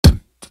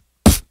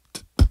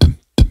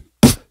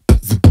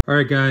All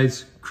right,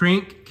 guys,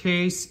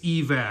 Crankcase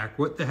EVAC.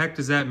 What the heck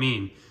does that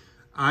mean?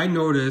 I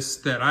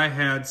noticed that I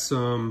had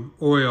some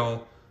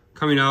oil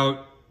coming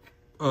out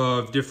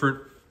of different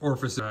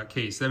orifice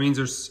case. That means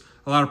there's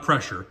a lot of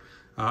pressure.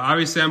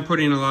 Obviously, I'm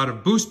putting a lot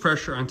of boost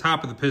pressure on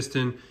top of the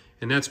piston,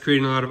 and that's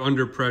creating a lot of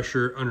under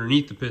pressure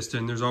underneath the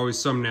piston. There's always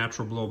some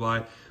natural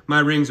blow-by.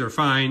 My rings are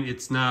fine.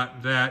 It's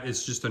not that.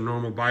 It's just a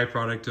normal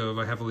byproduct of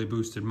a heavily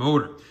boosted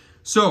motor.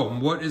 So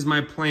what is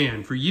my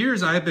plan? For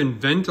years, I've been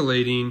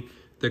ventilating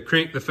the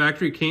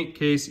factory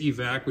Crankcase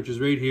EVAC, which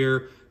is right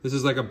here. This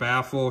is like a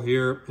baffle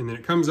here, and then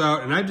it comes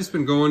out, and I've just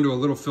been going to a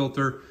little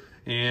filter,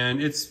 and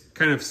it's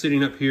kind of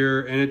sitting up here,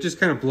 and it just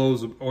kind of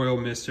blows oil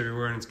mist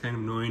everywhere, and it's kind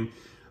of annoying.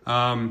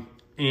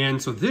 And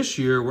so this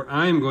year, what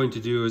I'm going to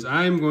do is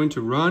I'm going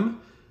to run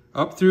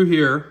up through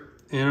here,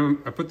 and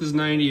I put this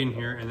 90 in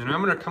here, and then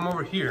I'm gonna come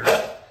over here,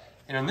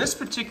 and on this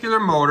particular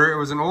motor, it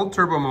was an old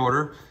turbo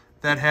motor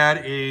that had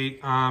a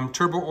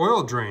turbo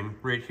oil drain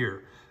right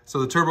here. So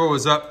the turbo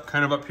was up,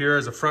 kind of up here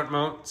as a front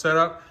mount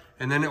setup,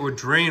 and then it would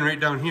drain right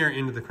down here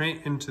into the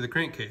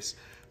crankcase.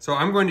 So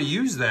I'm going to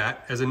use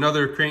that as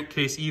another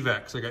Crankcase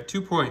EVAC. So I got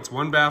 2 points,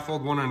 one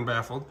baffled, one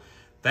unbaffled.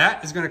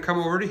 That is gonna come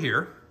over to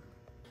here.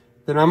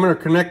 Then I'm gonna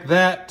connect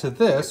that to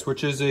this,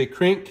 which is a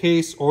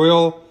crankcase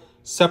oil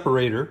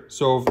separator.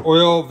 So if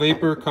oil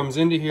vapor comes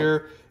into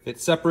here, it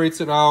separates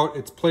it out.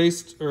 It's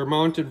placed or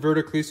mounted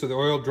vertically so the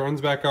oil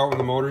runs back out when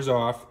the motor's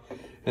off.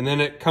 And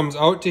then it comes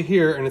out to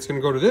here, and it's gonna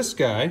go to this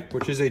guy,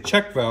 which is a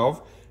check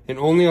valve, and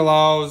only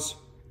allows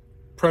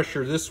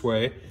pressure this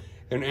way.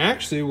 And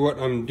actually what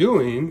I'm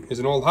doing is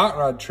an old hot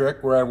rod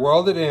trick where I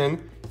welded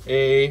in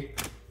a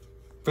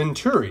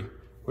venturi,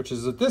 which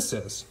is what this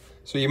is.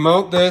 So you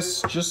mount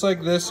this just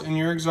like this in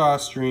your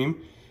exhaust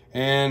stream,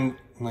 and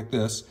like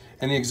this,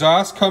 and the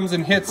exhaust comes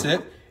and hits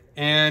it,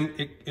 and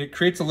it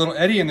creates a little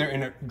eddy in there,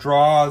 and it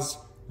draws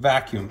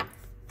vacuum.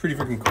 Pretty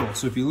freaking cool.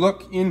 So if you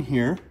look in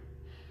here,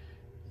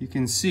 you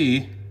can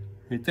see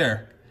right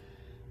there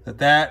that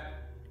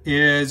that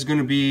is going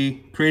to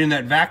be creating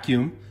that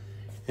vacuum.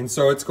 And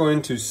so it's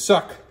going to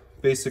suck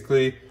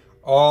basically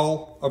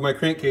all of my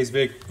crankcase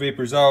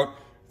vapors out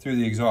through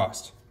the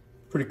exhaust.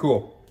 Pretty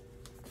cool.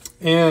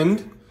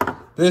 And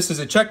this is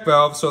a check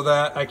valve so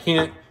that I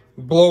can't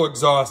blow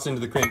exhaust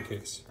into the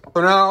crankcase.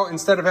 So now,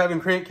 instead of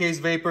having crankcase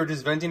vapor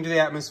just venting to the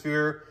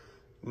atmosphere,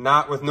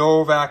 not with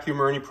no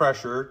vacuum or any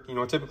pressure, you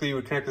know, typically you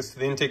would connect this to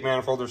the intake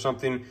manifold or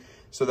something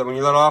so that when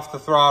you let off the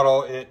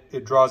throttle,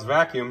 it draws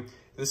vacuum.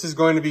 This is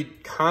going to be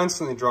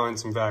constantly drawing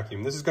some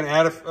vacuum. This is going to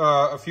add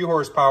a few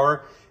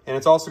horsepower, and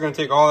it's also going to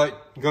take all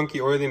that gunky,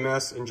 oily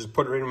mess and just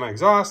put it right in my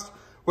exhaust,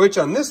 which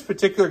on this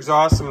particular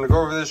exhaust, I'm going to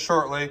go over this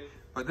shortly,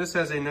 but this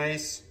has a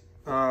nice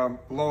blow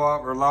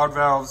up or loud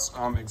valves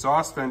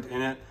exhaust vent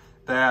in it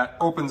that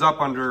opens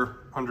up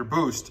under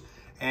boost.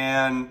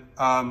 And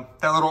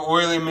that little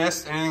oily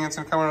mist, anything that's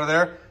going to come out of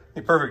there, it'd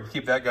be perfect to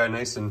keep that guy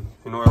nice and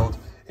oiled.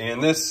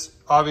 And this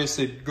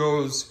obviously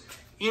goes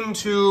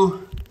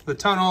into the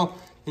tunnel,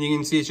 and you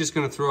can see it's just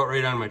going to throw it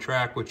right on my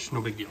track, which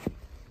no big deal.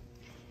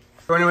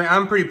 So anyway,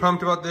 I'm pretty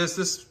pumped about this.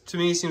 This to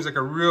me seems like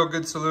a real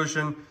good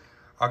solution.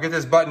 I'll get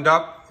this buttoned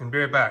up and be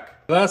right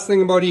back. Last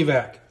thing about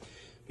EVAC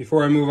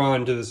before I move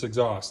on to this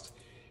exhaust.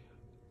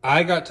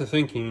 I got to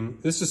thinking,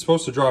 this is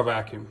supposed to draw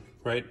vacuum,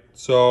 right?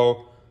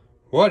 So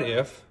what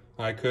if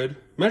I could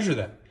measure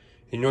that?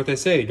 And you know what they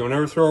say, don't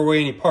ever throw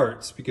away any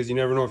parts because you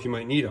never know if you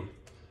might need them.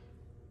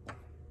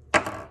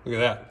 Look at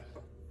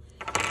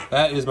that.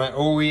 That is my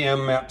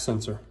OEM map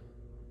sensor.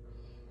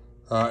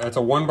 It's a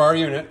 1-bar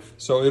unit,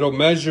 so it'll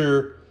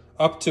measure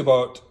up to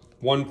about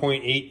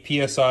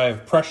 1.8 PSI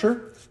of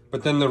pressure,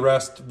 but then the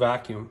rest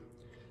vacuum.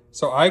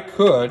 So I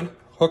could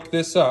hook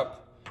this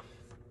up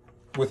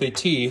with a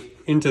T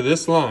into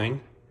this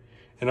line,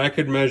 and I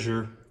could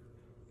measure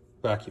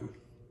vacuum.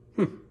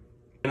 And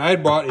I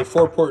had bought a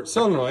 4-port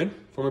solenoid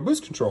for my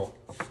boost control.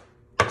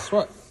 Guess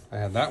what? I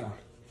had that one.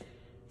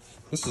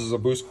 This is a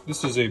boost.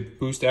 This is a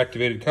boost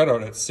activated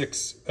cutout at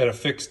a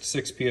fixed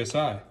 6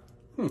 PSI.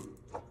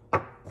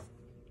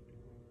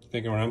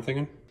 Thinking what I'm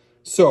thinking?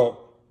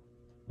 So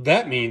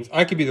that means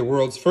I could be the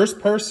world's first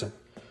person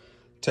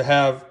to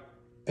have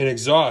an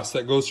exhaust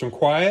that goes from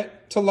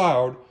quiet to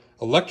loud,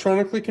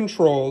 electronically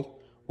controlled,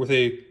 with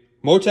a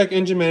Motec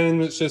engine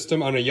management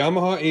system on a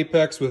Yamaha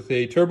Apex with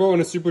a turbo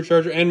and a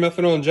supercharger and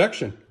methanol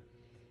injection.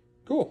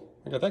 Cool.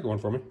 I got that going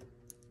for me.